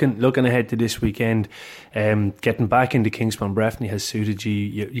has. Looking ahead to this weekend, getting back into Kingspan Breffni has suited you.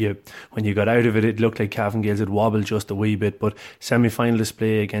 You when you got out of it, it looked like Cavan Gaels had wobbled just a wee bit, but semi-final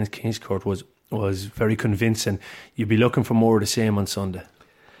display against Kingscourt was very convincing. You'd be looking for more of the same on Sunday.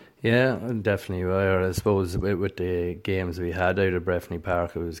 Yeah, definitely. Well, I suppose with the games we had out of Breffni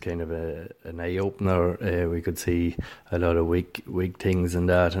Park, it was kind of an eye-opener. We could see a lot of weak things in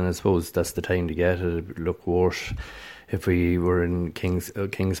that, and I suppose that's the time to get it. It would look worse if we were in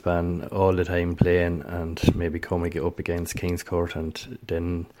Kingspan all the time playing and maybe coming up against Kingscourt and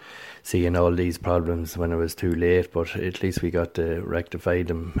then seeing all these problems when it was too late. But at least we got to rectify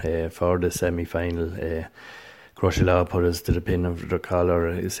them for the semi-final. Crushlaw put us to the pin of the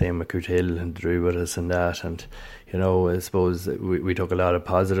collar, same with Cootehill and drew with us and that, and I suppose we took a lot of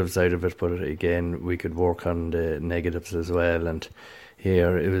positives out of it, but again we could work on the negatives as well. And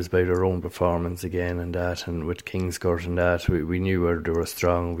here it was about our own performance again and that, and with Kingscourt and that, we knew where they were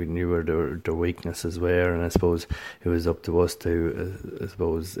strong, we knew where their weaknesses were, and I suppose it was up to us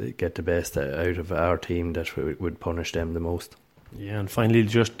to get the best out of our team that would punish them the most. Yeah, and finally,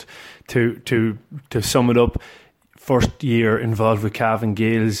 just to sum it up, first year involved with Cavan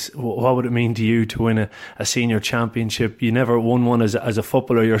Gaels, what would it mean to you to win a senior championship? You never won one as a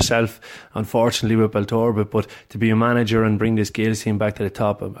footballer yourself, unfortunately, with Baltorbit, but to be a manager and bring this Gaels team back to the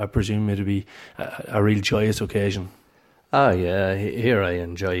top, I presume it'll be a real joyous occasion. Oh yeah, here I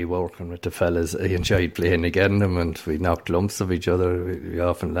enjoy working with the fellas. I enjoyed playing against them, and we knocked lumps of each other. We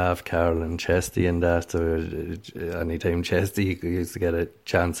often laugh, Carl and Chesty and that. Anytime Chesty used to get a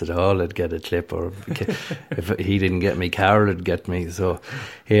chance at all, I'd get a clip, or if he didn't get me, Carl would get me. So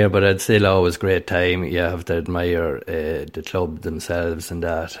here, but I'd still always great time. You have to admire the club themselves and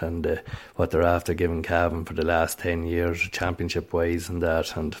that, and what they're after giving Cavan for the last 10 years, championship wise and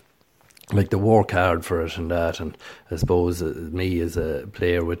that, and like they work hard for it and that. And I suppose me as a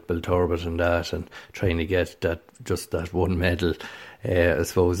player with Baltorbit and that, and trying to get that one medal, I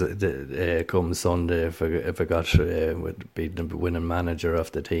suppose come Sunday, if I got would be the winning manager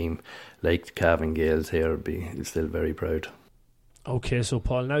of the team like Cavan Gaels here, I'd be still very proud. Okay, so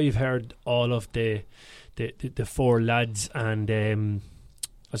Paul, now you've heard all of the four lads, and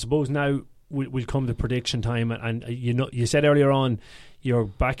I suppose now we'll come to prediction time, and you said earlier on you're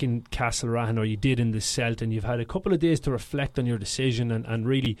back in Castlerahan, or you did in the Celt, and you've had a couple of days to reflect on your decision and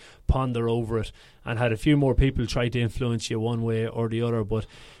really ponder over it, and had a few more people try to influence you one way or the other. But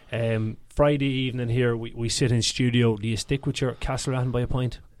Friday evening here we sit in studio. Do you stick with your Castlerahan by a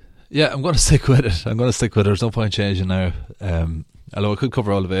point? Yeah, I'm going to stick with it. There's no point changing now. Although I could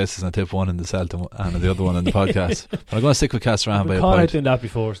cover all the bases and I tip one in the Celt and the other one in the podcast. But I'm going to stick with Castlerahan by a point. I've done that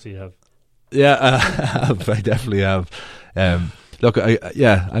before, so you have. Yeah, I definitely have. Look,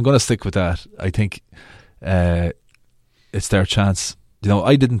 I'm going to stick with that. I think it's their chance.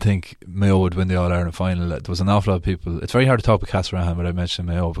 I didn't think Mayo would win the All-Ireland final. There was an awful lot of people. It's very hard to talk with Castlerahan without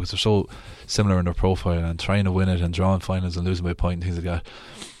mentioning Mayo, because they're so similar in their profile, and trying to win it and drawing finals and losing by a point and things like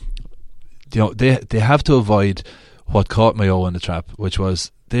that. They have to avoid what caught Mayo in the trap, which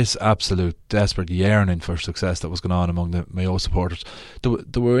was this absolute desperate yearning for success that was going on among the Mayo supporters.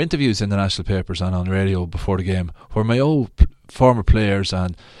 There were interviews in the national papers and on radio before the game where Mayo former players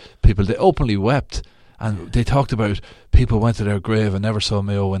and people, they openly wept, and they talked about people went to their grave and never saw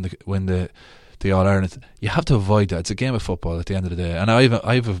Mayo win the All-Ireland. You have to avoid that. It's a game of football at the end of the day, and I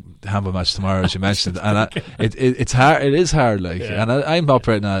have a handball match tomorrow, as you mentioned, and it's hard. It is hard, and I'm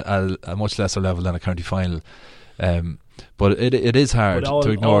operating at a much lesser level than a county final. But it is hard to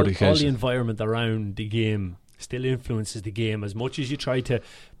ignore the occasion. All the environment around the game still influences the game, as much as you try to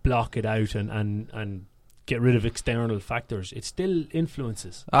block it out and get rid of external factors, it still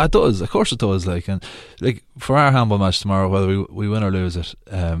influences. It does, of course it does. And for our handball match tomorrow, whether we win or lose it,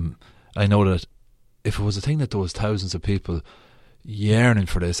 I know that if it was a thing that there was thousands of people yearning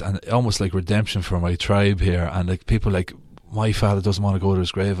for this, and almost like redemption for my tribe here, and people my father doesn't want to go to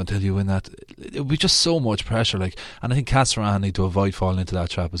his grave until you win that, it would be just so much pressure. And I think Castlerahan need to avoid falling into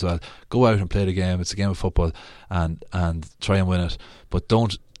that trap as well. Go out and play the game. It's a game of football, and try and win it, but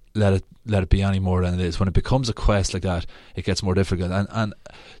don't let it be any more than it is. When it becomes a quest like that, it gets more difficult. And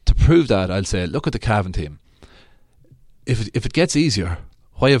to prove that, I'll say, look at the Cavan team. If it gets easier,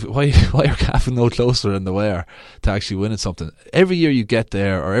 why are Cavan no closer than they were to actually winning something? Every year you get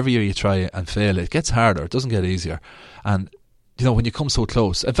there, or every year you try and fail, it gets harder. It doesn't get easier. And when you come so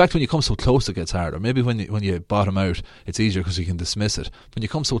close, in fact, when you come so close, it gets harder. Maybe when you bottom out, it's easier because you can dismiss it. When you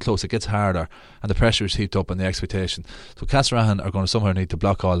come so close, it gets harder, and the pressure is heaped up and the expectation. So Castlerahan are going to somehow need to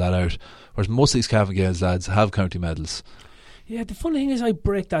block all that out. Whereas most of these Cavan Gaels lads have county medals. Yeah, the funny thing is, I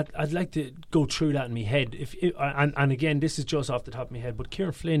break that. I'd like to go through that in my head. And again, this is just off the top of my head, but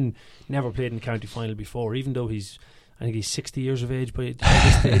Kieran Flynn never played in the county final before, even though I think he's 60 years of age by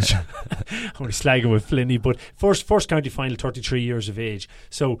this stage. I'm only slagging with Flinny, but first county final, 33 years of age.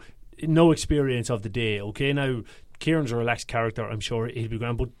 So no experience of the day. Okay, now Kieran's a relaxed character. I'm sure he'll be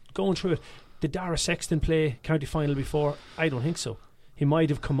grand. But going through it, did Dara Sexton play county final before? I don't think so. He might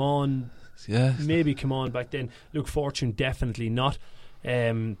have come on. Yeah, maybe come on back then. Luke Fortune, definitely not.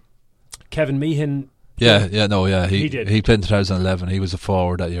 Kevin Meehan. He did. He played in 2011. He was a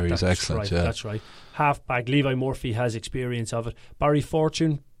forward that year. He was excellent. Right, that's right. Halfback Levi Murphy has experience of it. Barry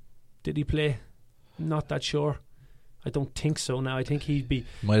Fortune, did he play? Not that sure. I don't think so. Now I think he'd be.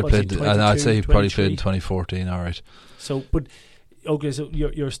 Might have played. I'd say he probably played in 2014. All right. So, but okay. So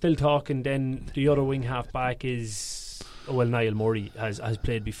you're still talking. Then the other wing halfback is. Niall Murray has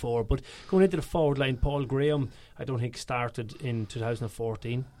played before, but going into the forward line, Paul Graham, I don't think started in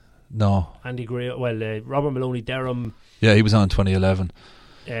 2014. No. Andy Gray, Robert Maloney Derham. Yeah, he was on 2011.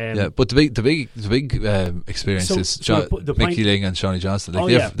 But the big experience is Mickey Ling and Shawnee Johnston.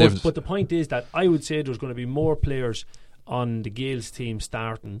 But the point is that I would say there's going to be more players on the Gaels team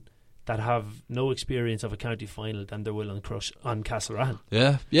starting that have no experience of a county final than there will on Castlerahan.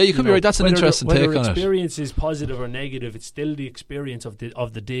 Yeah, you could be right. That's an interesting take on it. Whether experience is positive or negative, it's still the experience of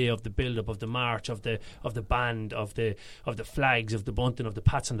the day, of the build up, of the march, of the band, of the flags, of the bunting, of the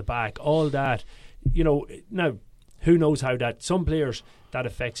pats on the back, all that. Now who knows how that some players that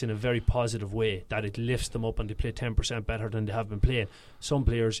affects in a very positive way, that it lifts them up and they play 10% better than they have been playing. Some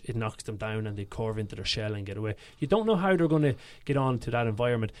players it knocks them down and they curve into their shell and get away. You don't know how they're going to get on to that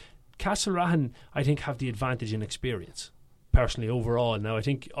environment. Castlerahan, I think, have the advantage in experience, personally, overall. Now, I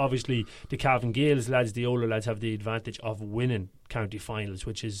think, obviously, the Cavan Gaels lads, the older lads, have the advantage of winning county finals,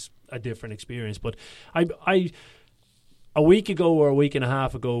 which is a different experience. But I a week ago or a week and a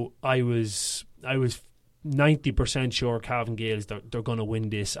half ago, I was 90% sure Cavan Gaels, they're going to win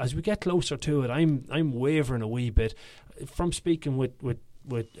this. As we get closer to it, I'm wavering a wee bit. From speaking with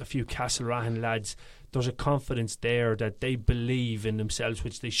a few Castlerahan lads, there's a confidence there that they believe in themselves,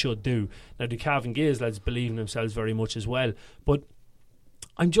 which they should do. Now the Cavan Gaels lads believe in themselves very much as well, but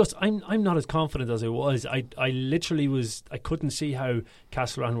I'm not as confident as I was. I literally was. I couldn't see how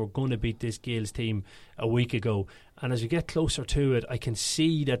Castlerahan were going to beat this Gaels team a week ago, and as we get closer to it, I can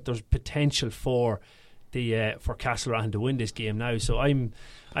see that there's potential for Castlerahan to win this game now. So I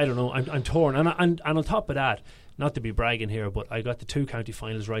don't know. I'm torn, and on top of that, not to be bragging here, but I got the 2 county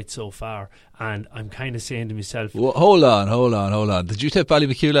finals right so far, and I'm kind of saying to myself, well, hold on. Did you tip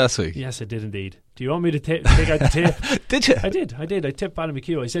Ballymacue last week? Yes, I did indeed. Do you want me to take out the tip? Did you? I did. I tipped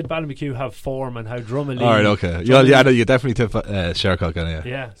Ballymacue. I said Ballymacue have form and how Drummond. All right, okay. Yeah, no, you definitely tip Shercock, anyway.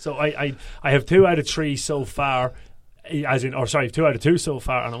 Yeah. So I have 2 out of 3 so far. 2 out of 2 so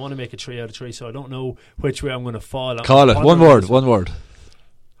far, and I want to make it 3 out of 3. So I don't know which way I'm going to fall. Call it one word.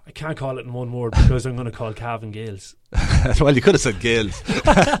 I can't call it in one word because I'm going to call Cavan Gaels. Well, you could have said Gaels.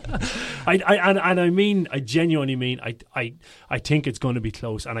 I genuinely mean I think it's going to be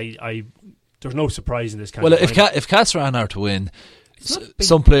close, and I there's no surprise in this kind. Well, if Castlerahan are to win,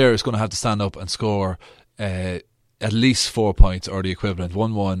 some player is going to have to stand up and score at least 4 points or the equivalent,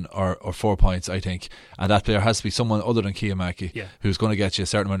 1-1 or 4 points, I think. And that player has to be someone other than Keane Mackey, who's going to get you a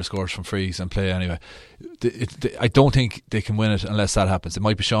certain amount of scores from frees and play anyway. I don't think they can win it unless that happens. It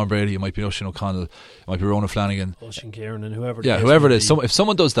might be Sean Brady, it might be Oisin O'Connell, it might be Ronan Flanagan, Oisin Kieran, and whoever. Yeah, whoever it is. If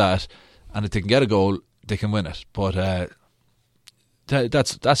someone does that and if they can get a goal, they can win it. But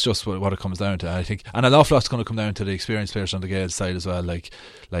that's just what it comes down to, I think. And an awful lot's going to come down to the experienced players on the Gales side as well, like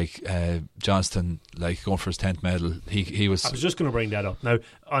Johnston, like going for his 10th medal. He was. I was just going to bring that up. Now,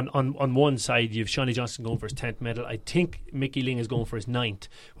 on one side, you have Shawnee Johnston going for his 10th medal. I think Mickey Ling is going for his 9th,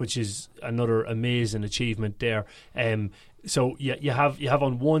 which is another amazing achievement there. So you have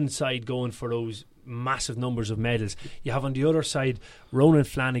on one side going for those massive numbers of medals. You have on the other side Ronan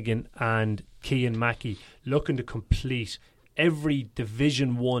Flanagan and Cian Mackey looking to complete every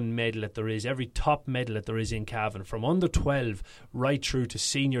Division 1 medal that there is, every top medal that there is in Cavan, from under 12 right through to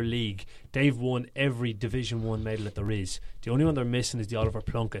Senior League. They've won every Division 1 medal that there is. The only one they're missing is the Oliver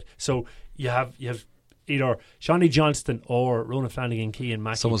Plunkett. So you have either Shawnee Johnston or Ronan Flanagan, Cian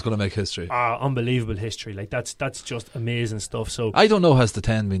Mackey. Someone's going to make history. Unbelievable history. Like that's just amazing stuff. So I don't know, has the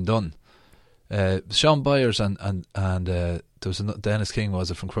 10 been done? Sean Byers and there was Dennis King,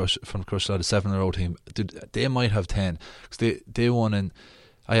 was it, from Crush the 7-in-a-row team? They might have 10 because they won in.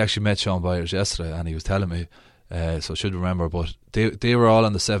 I actually met Sean Byers yesterday and he was telling me, so I should remember. But they were all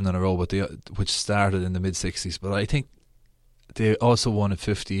on the 7-in-a-row, but which started in the mid-60s. But I think they also won in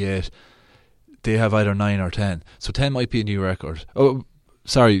 58. They have either 9 or 10, so 10 might be a new record. Oh,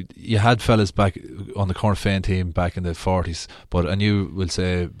 sorry, you had fellas back on the Cornfane team back in the 40s, but and you will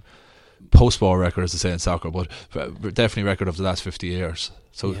say post-war record, as they say in soccer, but definitely record of the last 50 years.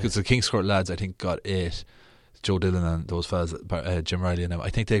 So because the Kingscourt lads, I think, got 8. Joe Dillon and those fellas, Jim Riley and them, I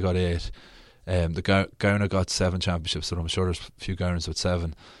think they got 8. The Gowna got 7 championships, so I'm sure there's a few Gowners with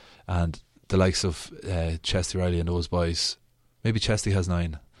 7. And the likes of Chesty Riley and those boys, maybe Chesty has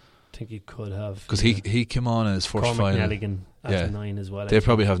 9. I think he could have, because he came on in his first Cormac final. Nelligan has 9 as well. They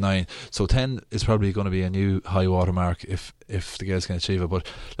probably have 9, so 10 is probably going to be a new high water mark if the guys can achieve it. But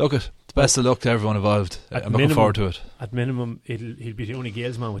look, the best of luck to everyone involved. I'm looking forward to it. At minimum, he'll be the only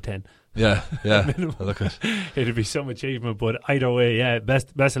Gales man with 10. Yeah. Look at it'll be some achievement. But either way,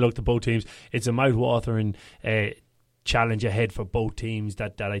 best of luck to both teams. It's a mouth-watering challenge ahead for both teams.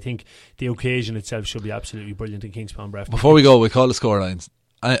 That I think the occasion itself should be absolutely brilliant in Kingspan Breffni. Before we go, we call the scorelines.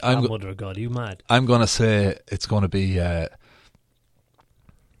 Mother of God, are you mad? I'm going to say it's going to be. I'm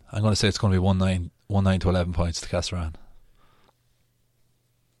going to say it's going to be 1-9 to 11 points to Castlerahan.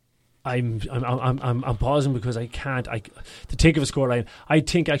 I'm pausing because I can't. To think of a scoreline, I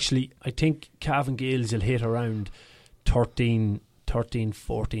think Cavan Gales will hit around 13,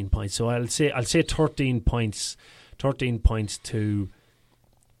 14 points. So I'll say 13 points. 13 points to.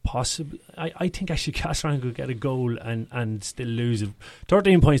 Possibly, I think actually Castlerahan could get a goal and still lose it.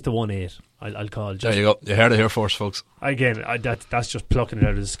 13 points to 1-8. I'll call. There you go. You heard it here first, folks. Again, that's just plucking it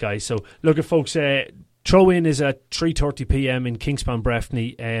out of the sky. So look at folks. Throw in is at 3:30 p.m. in Kingspan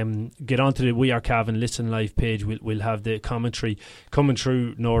Breffni. Get onto the We Are Cavan Listen Live page. We'll have the commentary coming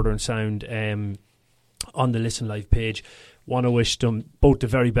through Northern Sound on the Listen Live page. Want to wish them both the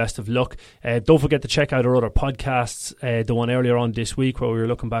very best of luck. Don't forget to check out our other podcasts. The one earlier on this week where we were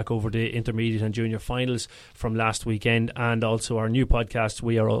looking back over the intermediate and junior finals from last weekend, and also our new podcast,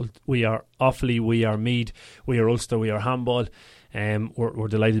 We Are Offaly, We Are Meath, We Are Ulster, We Are Handball. We're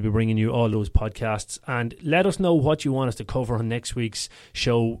delighted to be bringing you all those podcasts, and let us know what you want us to cover on next week's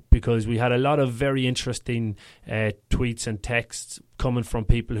show, because we had a lot of very interesting tweets and texts coming from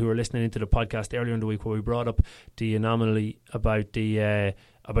people who were listening into the podcast earlier in the week, where we brought up the anomaly about the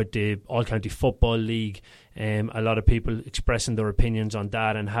All-County Football League. A lot of people expressing their opinions on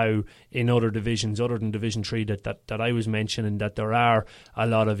that, and how in other divisions other than Division 3 that I was mentioning, that there are a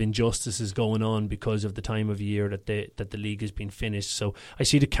lot of injustices going on because of the time of year that the league has been finished. So I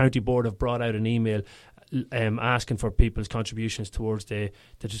see the county board have brought out an email asking for people's contributions towards the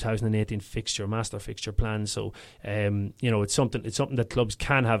 2018 master fixture plan. So it's something that clubs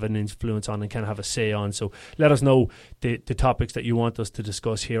can have an influence on and can have a say on. So let us know the topics that you want us to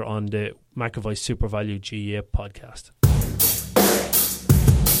discuss here on the McAvoy Super Value GAA podcast.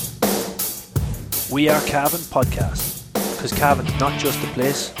 We Are Cavan podcast, because Cavan is not just a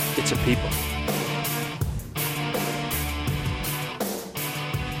place, it's a people.